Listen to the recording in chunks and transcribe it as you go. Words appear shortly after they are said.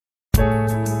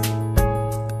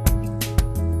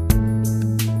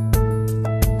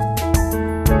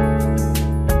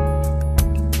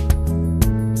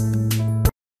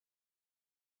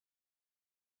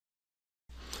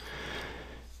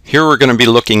Here we're going to be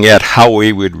looking at how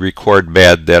we would record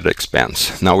bad debt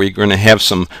expense. Now we're going to have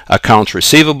some accounts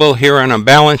receivable here on a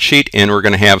balance sheet, and we're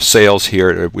going to have sales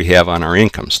here that we have on our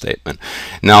income statement.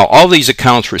 Now all these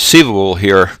accounts receivable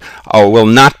here will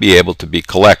not be able to be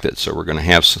collected, so we're going to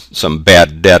have some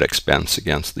bad debt expense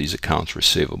against these accounts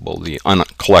receivable, the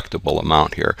uncollectible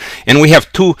amount here. And we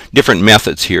have two different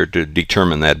methods here to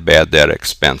determine that bad debt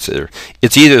expense.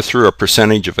 It's either through a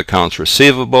percentage of accounts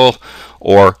receivable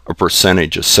or a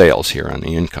percentage of sales here on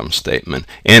the income statement.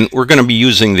 And we're going to be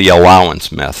using the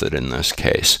allowance method in this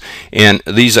case. And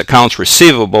these accounts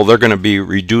receivable, they're going to be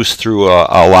reduced through a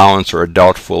allowance or a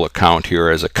doubtful account here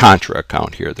as a contra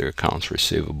account here, the accounts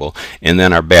receivable. And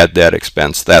then our bad debt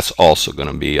expense, that's also going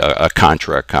to be a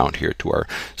contra account here to our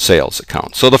sales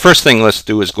account. So the first thing let's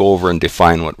do is go over and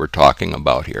define what we're talking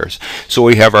about here. So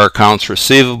we have our accounts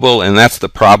receivable, and that's the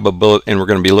probability, and we're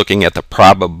going to be looking at the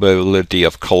probability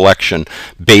of collection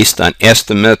based on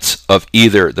estimates of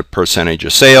either the percentage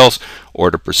of sales or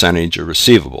the percentage of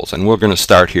receivables. And we're going to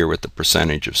start here with the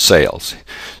percentage of sales.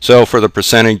 So for the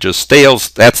percentage of sales,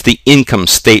 that's the income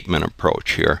statement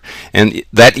approach here. And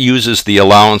that uses the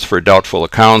allowance for doubtful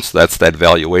accounts. That's that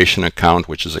valuation account,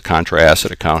 which is a contra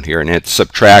asset account here. And it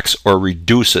subtracts or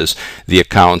reduces the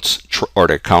accounts or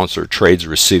trades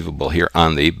receivable here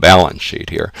on the balance sheet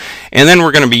here. And then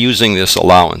we're going to be using this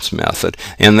allowance method.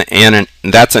 And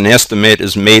that's an estimate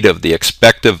is made of the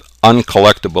expected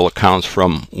uncollectible accounts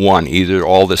from one, either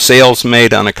all the sales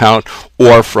made on account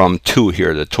or from two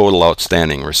here, the total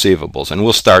outstanding receivables. And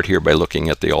we'll start here by looking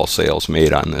at the all sales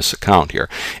made on this account here.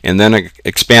 And then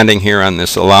expanding here on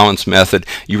this allowance method,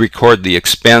 you record the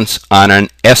expense on an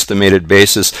estimated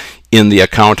basis in the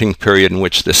accounting period in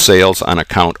which the sales on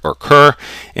account occur,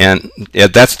 and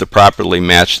that's to properly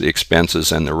match the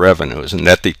expenses and the revenues, and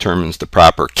that determines the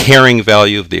proper carrying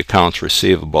value of the accounts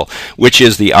receivable, which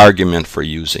is the argument for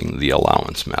using the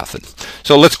allowance method.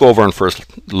 So let's go over and first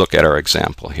look at our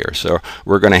example here. So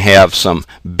we're going to have some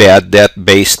bad debt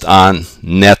based on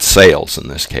net sales in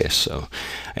this case. So,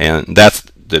 and that's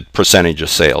the percentage of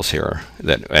sales here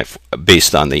that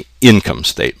based on the income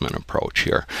statement approach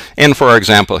here. And for our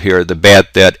example here, the bad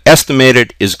debt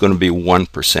estimated is going to be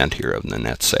 1% here of the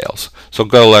net sales. So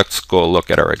let's go look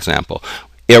at our example.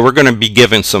 Yeah, we're going to be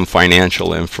given some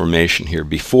financial information here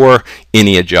before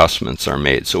any adjustments are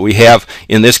made. So we have,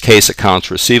 in this case,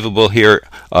 accounts receivable here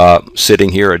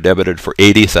sitting here, debited for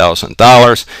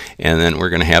 $80,000, and then we're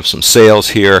going to have some sales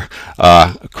here,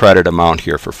 a credit amount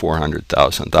here for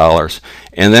 $400,000,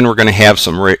 and then we're going to have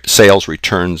some sales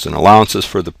returns and allowances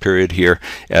for the period here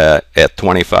at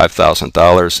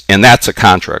 $25,000, and that's a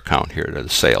contra account here to the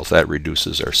sales. That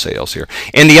reduces our sales here.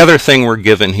 And the other thing we're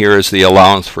given here is the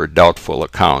allowance for doubtful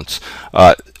accounts.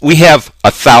 We have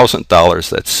 $1,000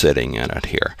 that's sitting in it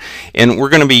here, and we're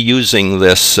going to be using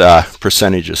this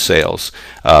percentage of sales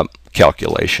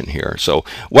calculation here. So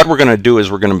what we're going to do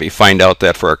is we're going to find out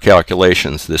that for our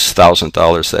calculations, this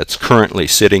 $1,000 that's currently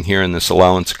sitting here in this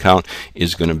allowance account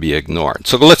is going to be ignored.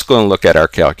 So let's go and look at our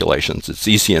calculations. It's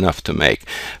easy enough to make.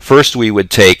 First, we would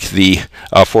take the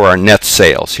for our net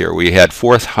sales here. We had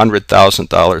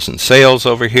 $400,000 in sales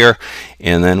over here,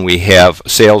 and then we have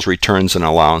sales returns and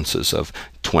allowances of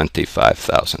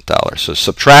 $25,000. So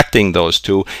subtracting those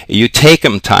two, you take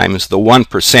them times the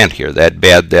 1% here, that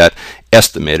bad debt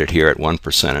estimated here at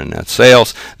 1% of net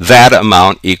sales. That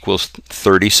amount equals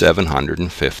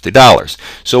 $3,750.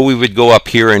 So we would go up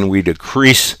here and we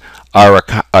decrease our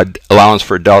allowance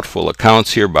for doubtful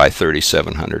accounts here by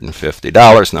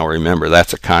 $3,750. Now remember,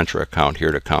 that's a contra account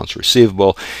here to accounts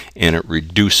receivable, and it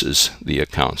reduces the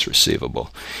accounts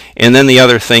receivable. And then the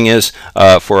other thing is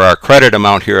for our credit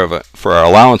amount here for our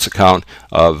allowance account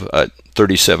of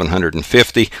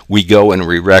 $3,750, we go and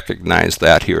we recognize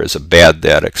that here as a bad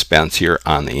debt expense here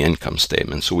on the income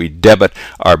statement. So we debit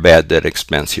our bad debt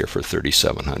expense here for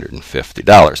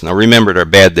 $3,750. Now remember, our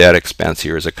bad debt expense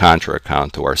here is a contra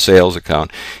account to our sales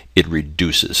account. It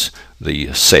reduces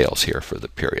the sales here for the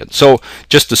period. So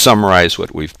just to summarize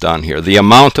what we've done here, the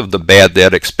amount of the bad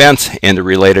debt expense and the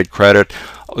related credit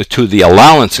to the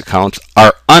allowance accounts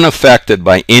are unaffected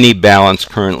by any balance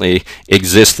currently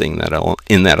existing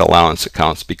in that allowance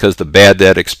accounts, because the bad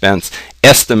debt expense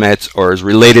estimates or is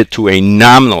related to a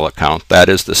nominal account, that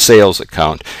is the sales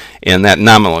account, and that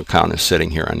nominal account is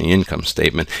sitting here on the income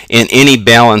statement, and any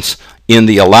balance in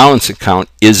the allowance account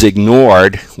is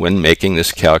ignored when making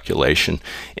this calculation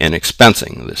and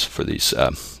expensing this for these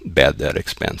bad debt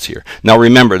expense here. Now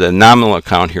remember, the nominal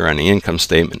account here on the income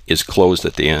statement is closed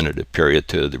at the end of the period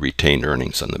to the retained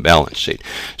earnings on the balance sheet.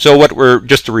 So what we're,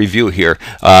 just to review here,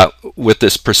 with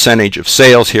this percentage of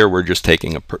sales here, we're just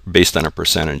taking based on a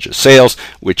percentage of sales,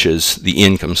 which is the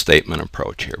income statement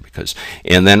approach here,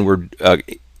 and then we're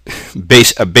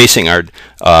basing our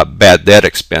bad debt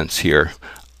expense here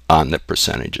on the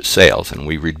percentage of sales, and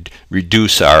we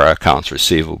reduce our accounts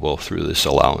receivable through this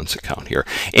allowance account here.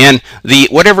 And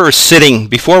whatever is sitting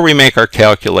before we make our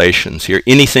calculations here,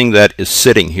 anything that is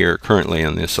sitting here currently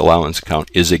in this allowance account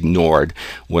is ignored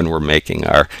when we're making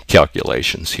our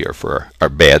calculations here for our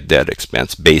bad debt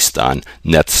expense based on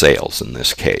net sales in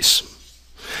this case.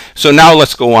 So now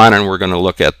let's go on, and we're going to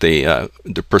look at the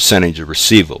percentage of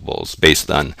receivables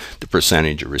based on the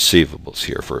percentage of receivables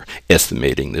here for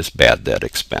estimating this bad debt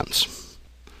expense.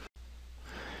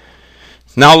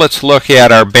 Now let's look at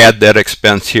our bad debt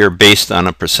expense here based on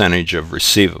a percentage of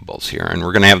receivables here, and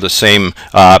we're going to have the same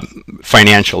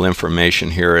financial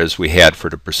information here as we had for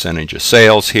the percentage of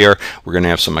sales here. We're going to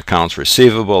have some accounts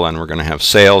receivable, and we're going to have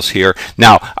sales here.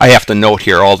 Now I have to note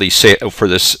here, all these for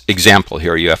this example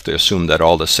here, you have to assume that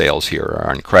all the sales here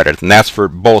are on credit, and that's for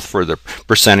both for the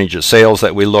percentage of sales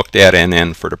that we looked at and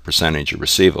then for the percentage of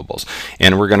receivables.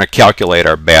 And we're going to calculate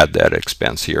our bad debt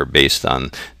expense here based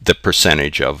on the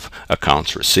percentage of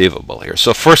accounts receivable here.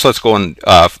 So first let's go and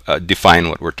define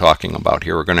what we're talking about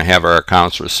here. We're going to have our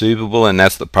accounts receivable, and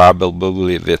that's the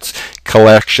probability of its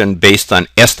collection based on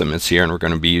estimates here, and we're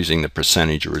going to be using the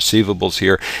percentage of receivables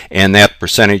here, and that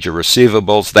percentage of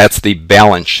receivables, that's the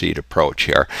balance sheet approach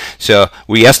here. So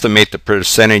we estimate the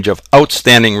percentage of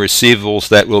outstanding receivables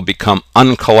that will become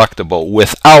uncollectible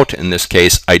without, in this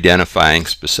case, identifying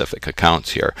specific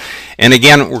accounts here. And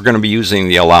again, we're going to be using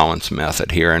the allowance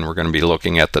method here, and we're going to be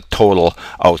looking at the total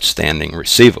outstanding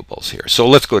receivables here. So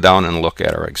let's go down and look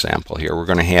at our example here. We're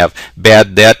going to have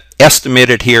bad debt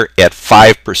estimated here at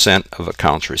 5% of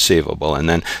accounts receivable, and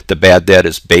then the bad debt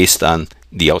is based on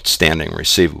the outstanding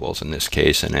receivables in this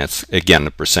case, and that's again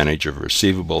the percentage of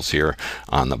receivables here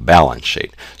on the balance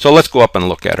sheet. So let's go up and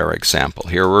look at our example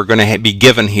here. We're going to be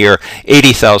given here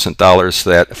 $80,000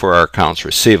 that for our accounts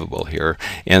receivable here,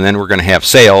 and then we're going to have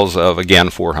sales of again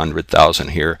 $400,000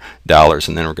 here dollars,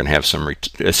 and then we're going to have some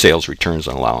sales returns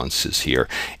and allowances here,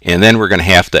 and then we're going to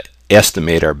have to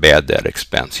estimate our bad debt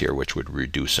expense here, which would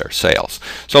reduce our sales.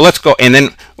 So let's go, and then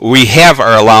we have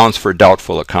our allowance for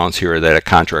doubtful accounts here, that a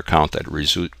contra account that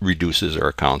reduces our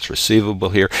accounts receivable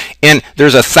here, and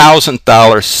there's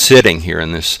 $1,000 sitting here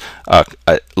in this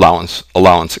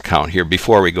allowance account here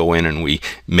before we go in and we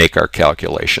make our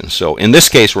calculation. So in this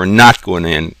case, we're not going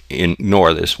to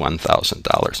ignore this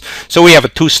 $1,000. So we have a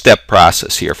two-step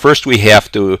process here. First, we have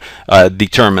to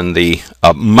determine the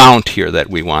amount here that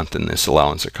we want in this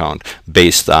allowance account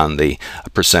based on the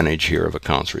percentage here of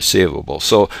accounts receivable.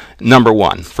 So number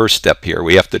one, first step here,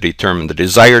 we have to determine the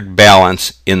desired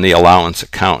balance in the allowance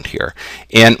account here,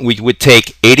 and we would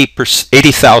take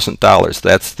 $80,000.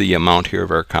 That's the amount here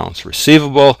of our accounts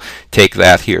receivable. Take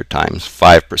that here times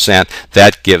 5%.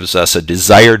 That gives us a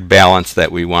desired balance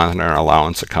that we want in our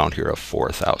allowance account here of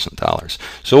 $4,000.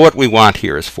 So what we want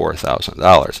here is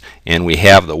 $4,000, and we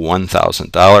have the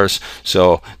 $1,000.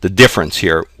 So the difference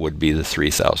here would be the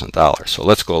 $3,000. So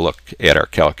let's go look at our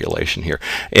calculation here.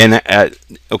 And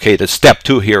okay, the step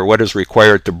two here, what is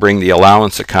required to bring the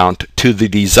allowance account to the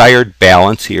desired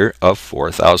balance here of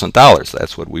 $4,000?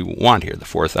 That's what we want here, the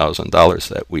 $4,000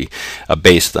 that we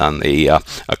based on the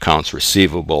accounts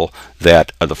receivable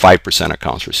that the 5%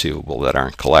 accounts receivable that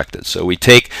aren't collected. So we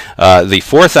take the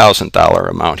 $4,000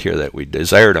 amount here, that we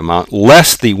desired amount,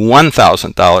 less the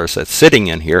 $1,000 that's sitting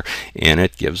in here, and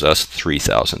it gives us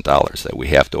 $3,000 that we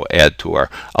have to add to our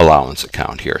allowance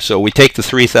account here. So we take the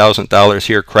 $3,000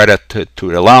 here, credit to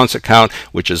the allowance account,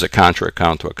 which is a contra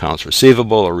account to accounts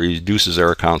receivable, or reduces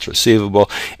our accounts receivable,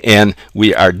 and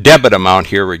our debit amount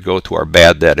here would go to our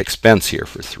bad debt expense here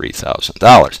for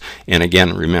 $3,000. And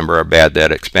again, remember, our bad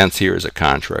debt expense here is a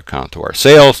contra account to our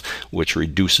sales, which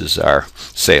reduces our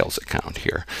sales account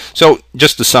here. So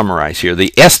just to summarize here,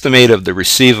 the estimate of the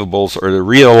receivables or the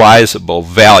realizable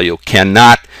value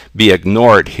cannot be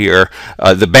ignored here.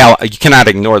 You cannot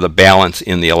ignore the balance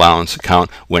in the allowance account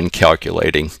when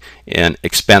calculating and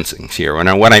expensing here.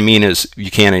 And what I mean is, you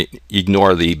can't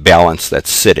ignore the balance that's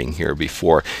sitting here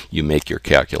before you make your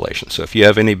calculation. So if you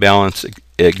have any balance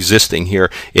existing here,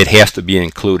 it has to be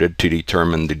included to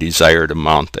determine the desired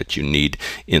amount that you need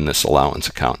in this allowance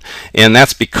account. And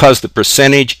that's because the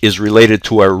percentage is related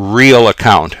to a real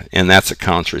account, and that's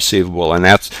accounts receivable, and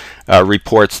that's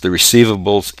reports the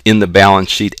receivables in the balance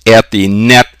sheet at the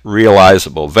net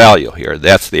realizable value here.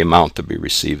 That's the amount to be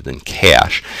received in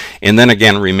cash. And then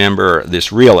again, remember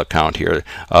this real account here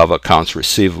of accounts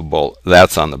receivable,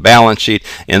 that's on the balance sheet,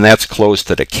 and that's close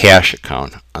to the cash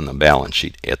account on the balance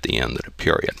sheet at the end of the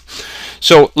period.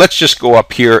 So let's just go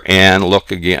up here and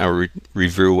look again,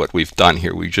 review what we've done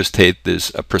here. We just take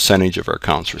this a percentage of our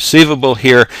accounts receivable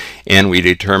here, and we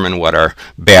determine what our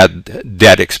bad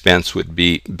debt expense would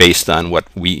be based on what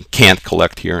we can't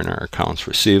collect here in our accounts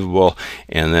receivable.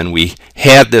 And then we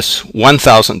had this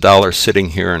 $1,000 sitting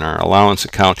here in our allowance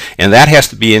account, and that has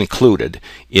to be included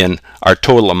in our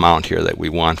total amount here that we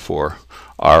want for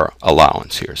our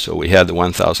allowance here. So we had the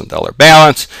 $1,000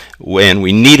 balance when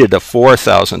we needed a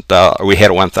 $4,000, we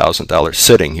had a $1,000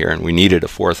 sitting here, and we needed a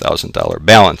 $4,000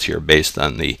 balance here based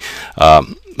on the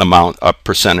amount, a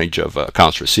percentage of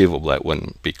accounts receivable that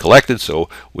wouldn't be collected. So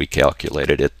we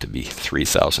calculated it to be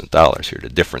 $3,000 here, the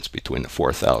difference between the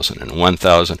 $4,000 and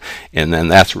 $1,000, and then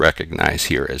that's recognized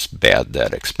here as bad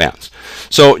debt expense.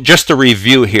 So just to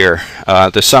review here,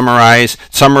 to summarize,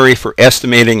 summary for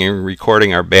estimating and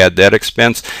recording our bad debt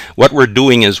expense, what we're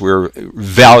doing is we're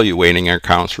evaluating our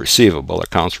accounts receivable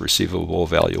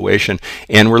valuation,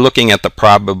 and we're looking at the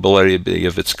probability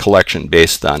of its collection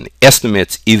based on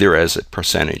estimates, either as a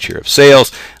percentage here of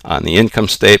sales on the income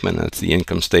statement, that's the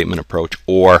income statement approach,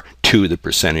 or to the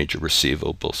percentage of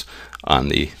receivables on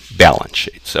the balance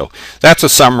sheet. So that's a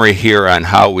summary here on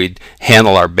how we'd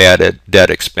handle our bad debt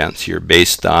expense here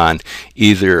based on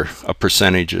either a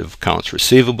percentage of accounts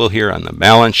receivable here on the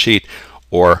balance sheet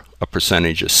or a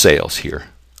percentage of sales here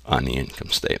on the income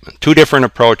statement. Two different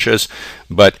approaches,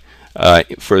 but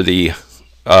for the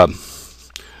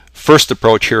first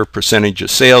approach here, percentage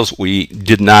of sales, we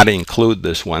did not include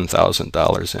this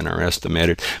 $1,000 in our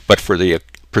estimated, but for the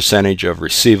percentage of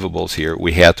receivables here,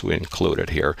 we had to include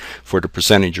it here. For the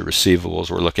percentage of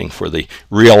receivables, we're looking for the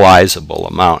realizable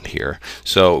amount here.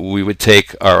 So we would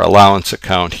take our allowance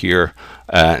account here,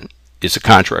 it's a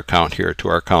contra account here to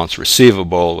our accounts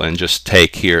receivable, and just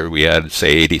take here, we had say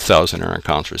 80,000 in our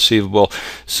accounts receivable,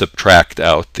 subtract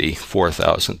out the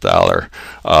 $4,000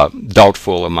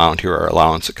 doubtful amount here, our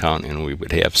allowance account, and we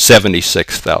would have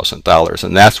 $76,000,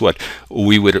 and that's what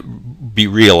we would be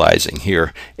realizing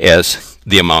here as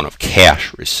the amount of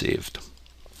cash received.